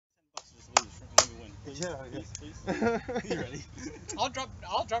Please, Yeah, please. You ready? I'll drop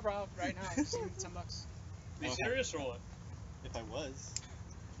her off right now. Just give me $10. Are you serious or what? If I was,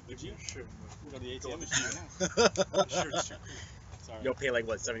 would you? Sure. Go to the ATM machine right now. Sure. Sorry. You'll pay like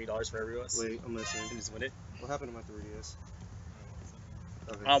what, $70 for every US? Wait, I'm listening. And just win it. What happened to my 3DS?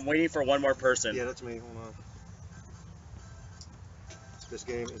 Okay. I'm waiting for one more person. Yeah, that's me. Hold on. This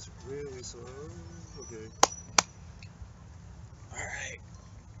game is really slow. Okay.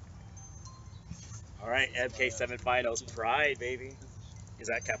 All right, MK7 finals, Pride, baby. Is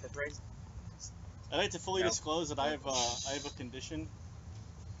that Kappa Pride? I'd like to fully No. disclose that I have a condition,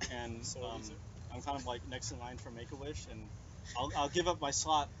 and I'm kind of like next in line for Make-A-Wish, and I'll give up my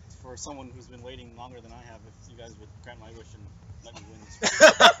slot for someone who's been waiting longer than I have if you guys would grant my wish and let me win this.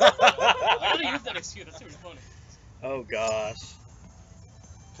 I gotta use that excuse. That's really funny. Oh gosh.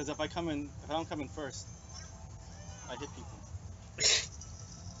 Because if I don't come in first, I hit people.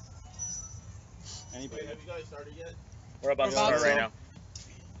 Anybody? Wait, have you guys started yet? We're about to We're about start right to.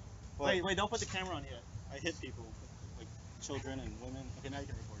 now. Wait, don't put the camera on yet. I hit people, like children and women. Okay, now you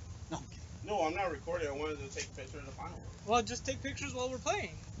can record. No, I'm kidding. No, I'm not recording. I wanted to take a picture of the final. Well, just take pictures while we're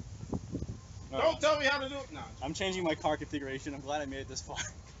playing. Don't tell me how to do it. No. I'm changing my car configuration. I'm glad I made it this far.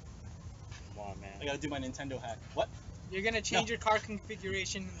 Come on, man. I gotta do my Nintendo hack. What? You're gonna change your car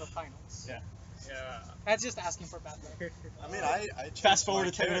configuration in the finals. Yeah. Yeah. That's just asking for bad luck. I mean, I Fast forward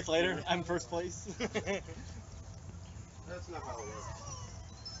to 10 minutes later, I'm first place. That's not how it works.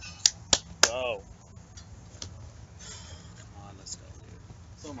 Go. Come on, let's go, dude.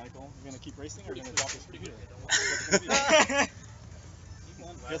 So, Michael, you're gonna keep racing or are you gonna drop this computer? You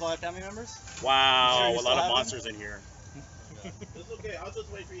guys all have family members? Wow, Sure you a still lot of have monsters in here. It's okay. I'll just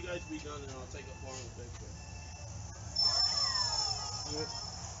wait for you guys to be done and I'll take a formal picture.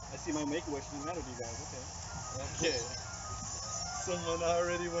 I see my Make-A-Wish didn't matter to you guys. Okay. Okay. Someone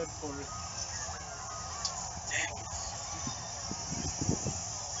already went for it.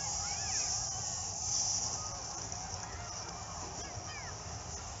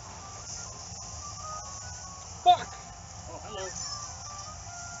 Fuck! Oh, hello.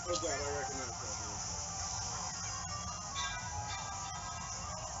 Oh, God, I recognize that.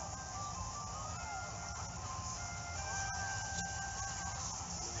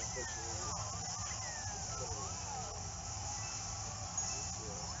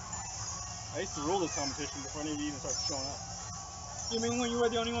 I used to rule this competition before any of you even started showing up. You mean when you were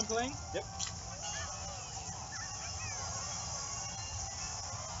the only one playing? Yep.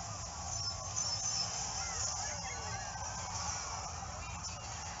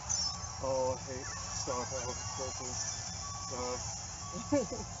 Oh, I hate stop. I hope it's broken.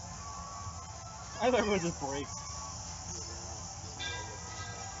 I thought everyone just brakes.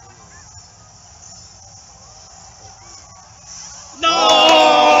 No!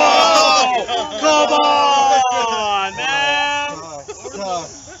 Come on, man!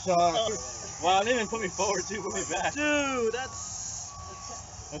 Stop. Wow, they didn't put me forward too, put me back. Dude,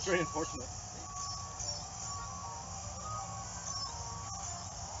 that's very unfortunate.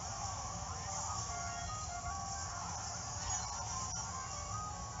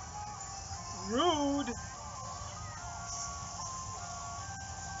 Rude!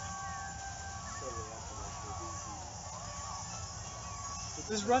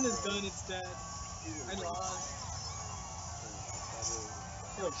 This run is done, it's dead. I lost.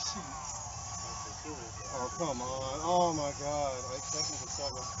 Oh shit. Oh, come on. Oh, my God. I expected to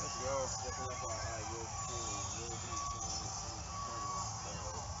 7. Let's go.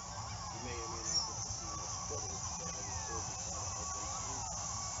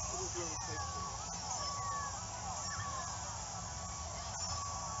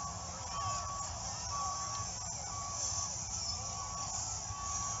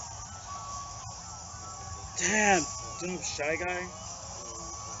 damn. Dumb shy guy.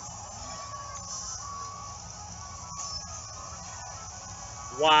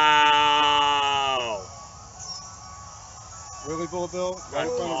 Wow. Really, Bullet Bill? Run Right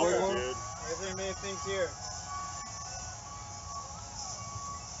in front of ball, Wiggle? dude. Every man thinks here.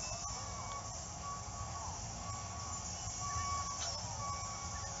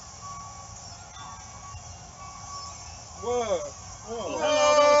 Whoa! Whoa!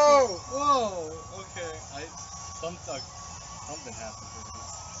 Whoa! Whoa! Okay. Something happened to this.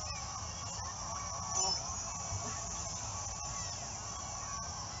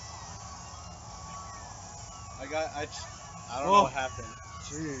 I don't know what happened.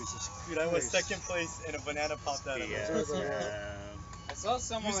 Jesus. Dude, I was Christ. second place and a banana popped out of Yeah. it. I saw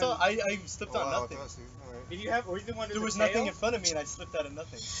someone. You saw, I slipped on wow, nothing. that's it. All right. Did you have? Were you the one? There with was the nothing tail? in front of me and I slipped out of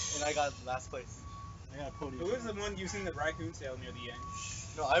nothing. And I got last place. I got a podium. Who was the one using the raccoon tail near the end?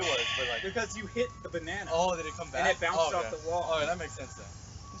 No, I was, but like. Because you hit the banana. Oh, did it come back? And it bounced oh, off the wall. Oh, that makes sense then.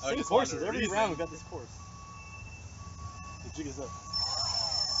 I Same just courses. wanted a Every reason. round we got this course. The jig is up.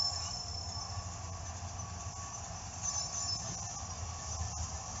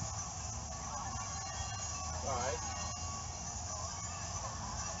 Alright.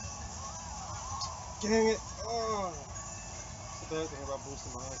 Dang it. Oh. It's the bad thing about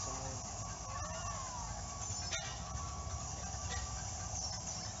boosting my eyes somewhere.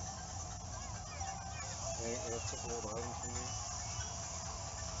 Dang it, that took all the items from me.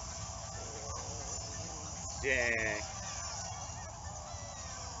 Dang.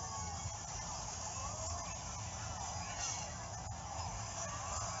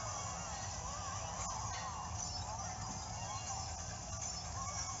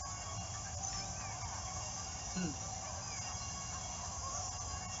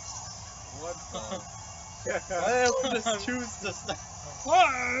 What the? Why don't we just choose to stop?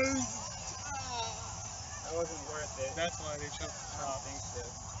 That wasn't worth it. That's why they chose to I stop. don't think so.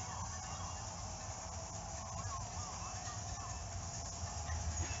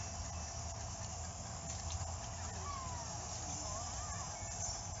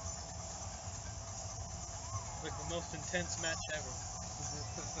 Like the most intense match ever.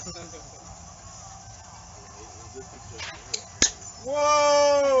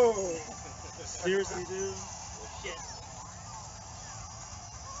 Whoa! Seriously, dude? Shit.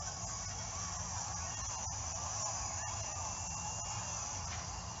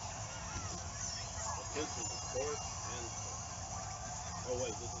 Oh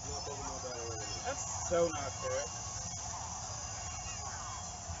wait, this is not Pokemon Battle Royale. That's so not fair.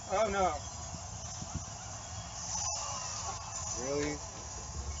 Oh no. Really?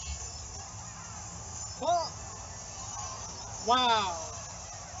 Wow.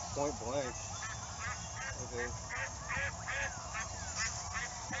 Point blank. Okay.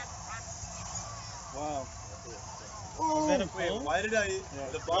 Wow. Was that a Wait, phone? why did I? Yeah.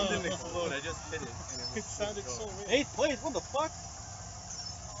 The bomb didn't explode. I just hit it. And It sounded so weird. 8th place. What the fuck?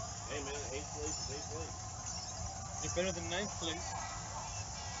 Hey man, 8th place is 8th place. You're better than 9th place.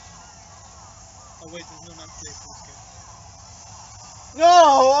 Oh wait, there's no 9th place in this game. No!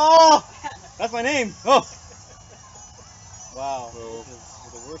 Oh! That's my name. Oh! Wow. So- This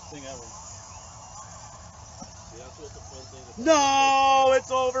is the worst thing ever. See, that's what's the fun thing about No,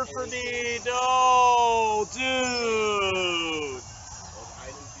 it's over for me. No, dude. those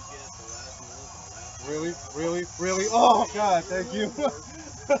items you get at the last minute, the last Really? Really? Really? Oh god, thank you.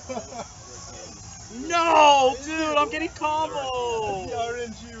 No, dude, I'm getting combo. The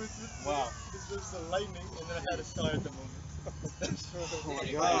RNG was just Wow. This was the lightning, and then I had a star at the moment. Oh my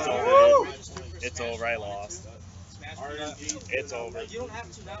It's god. over, dude. It's over. I lost. It's over. You don't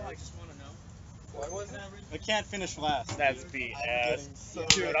have to now, I just want to know. Why wasn't I can't finish last. That's BS. so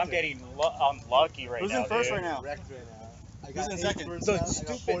Dude, I'm getting unlucky right Who's now, in first dude. right now? Wrecked right now. I Who's in second? The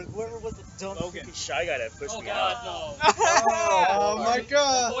stupid, whoever was the dumb Logan. freaking shy guy that pushed Oh me god, out. no. Oh my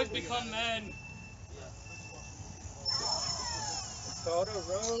god. Boys become men. It's called a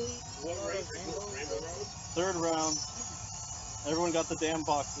road. What race? Rainbow Road? 3rd round. Everyone got the damn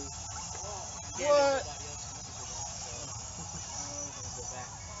boxes. What?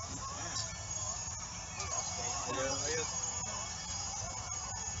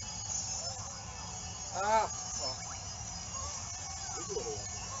 Ah.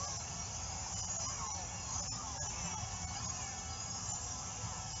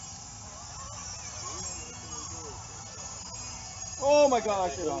 Oh my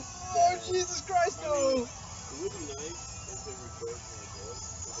gosh, hit on. Oh Jesus Christ, no! It would be nice if they recorded my voice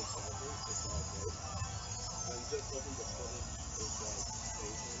with a charger. It's all good. I'm just hoping the footage is like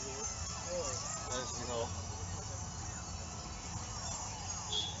stays on here. Nice, you know.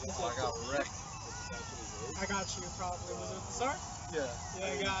 Oh, I got wrecked. If it's actually good. I got you probably. Was it at the start? Yeah. Yeah,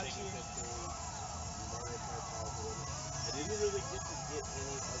 I got you. Mario Kart Power Win. I didn't really get to get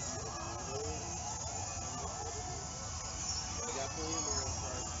any of the amiibos. But I got plenty of Mario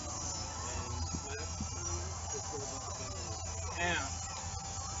Kart. And Smash Tournament, it's going to be dependent on Damn.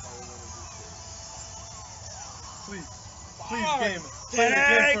 if I want to do shit. Please. Please, Fuck. game. Play the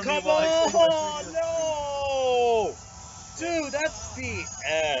game Dang, for me come while I sing my on, 3DS no! Dude, that's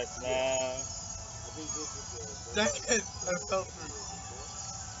BS, man. I think this is the Dang it. I fell through.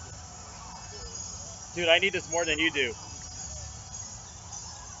 Dude, I need this more than you do.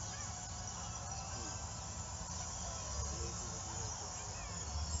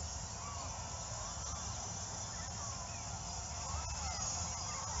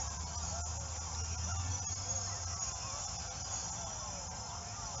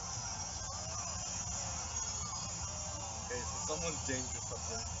 Okay, so Someone's dangerous up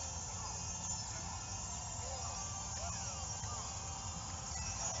there.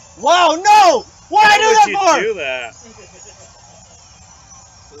 Wow, no! Why did I do Why that would for? you do that?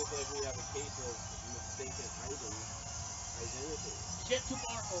 Feels like we have a case of mistaken identity. Get too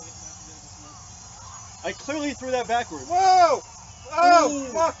powerful with that. I clearly threw that backwards. Whoa! Oh, Ooh.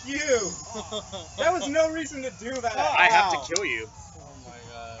 fuck you! That was no reason to do that. I have to kill you. Oh my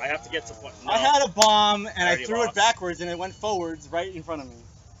god. I have to get to point. No. I had a bomb and I already threw it lost. backwards and it went forwards right in front of me.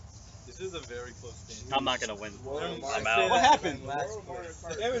 This is a very close game. I'm not gonna win. I'm What out. happened?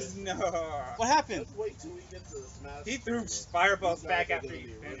 There was no. What happened? Let's wait till we get to the Smash. He threw tournament. fireballs These guys back are after gonna he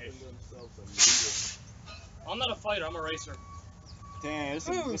be finished. ripping themselves a new I'm not a fighter, I'm a racer. Damn,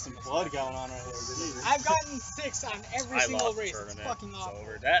 there's some blood going on right here. I've gotten 6 on every I single lost the race. It's tournament. fucking It's awful.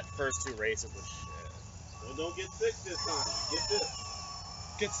 over. That first 2 races was shit. Well, don't get 6 this time. Get this.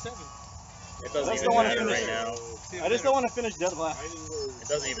 Get 7. It doesn't I just even don't wanna matter finish right it. now. I just don't want to finish dead last. Fighting words. It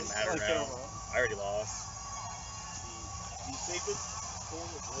doesn't even matter now. I already lost. The safest form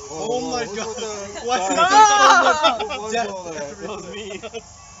of Oh my what's god. with the- What? Sorry, Ah! what was all that? It was me.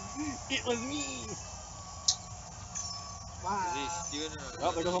 It was me.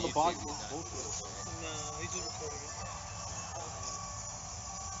 Oh, there goes all the box. No, he's just recording it.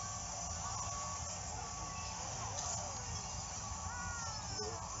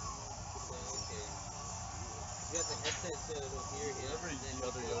 Whenever the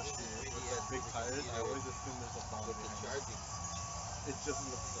other Yoshi with that big tires, I always assume there's a bomb behind it. It just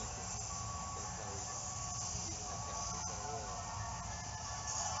looks like it.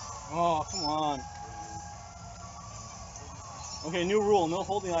 Oh, come on. Okay, new rule. No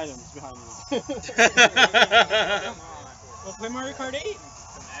holding items behind you. Come on. We'll play Mario Kart 8.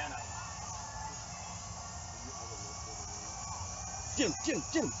 Get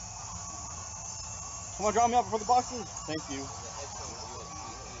him. Come on, drop me out before the boxes. Thank you.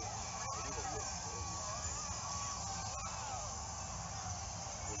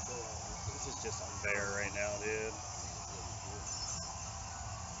 This is just unfair right now, dude.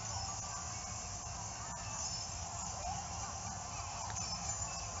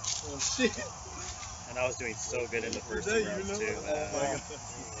 Oh shit. And I was doing so good in the first Is that 2 rounds you, too, know? man. Oh my god.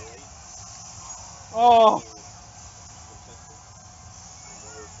 Oh,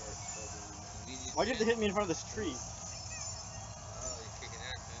 why'd you have to hit me in front of this tree?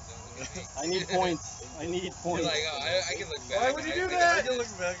 I need points. I need points. I can look back. Why would you do I that? can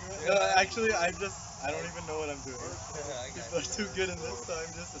look back. Actually, I don't even know what I'm doing. People are too good in this, so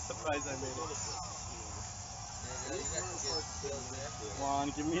I'm just surprised I made it. Come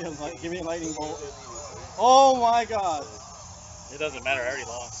on, give me a lightning bolt. Oh my god. It doesn't matter. I already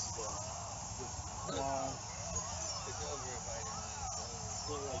lost. Come on.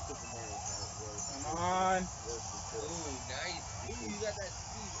 Come on. Ooh, nice. Ooh, you got that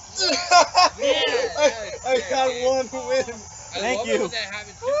I got 1 win. Thank you.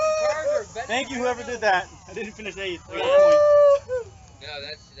 Thank you, whoever did that. I didn't finish 8th. I got a point. No,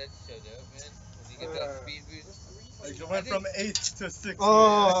 that's so dope, man. When you get that speed boost. I went from 8th to 6th.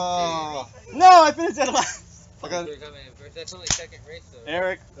 Oh, No, I finished at last. I got. You're coming in first. That's only 2nd race, though.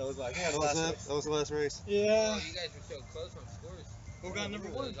 Eric. That was like That was it. That was the last race. Yeah. Oh, you guys were so close on scores. Who got number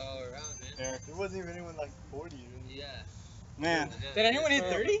It 1? was all around, man. Eric. There wasn't even anyone like 40. Really. Yeah. Man. Did anyone hit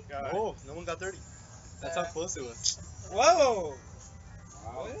 30? Oh, no one got 30. That's how close it was. Whoa.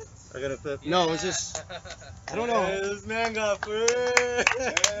 I got a 5th. No, it's just. I don't know. This man got first.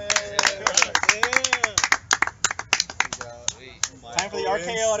 Time for the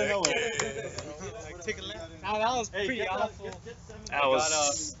RKO out of nowhere. Now that was Hey, pretty get awful. get 7. That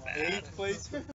was Got 8th place.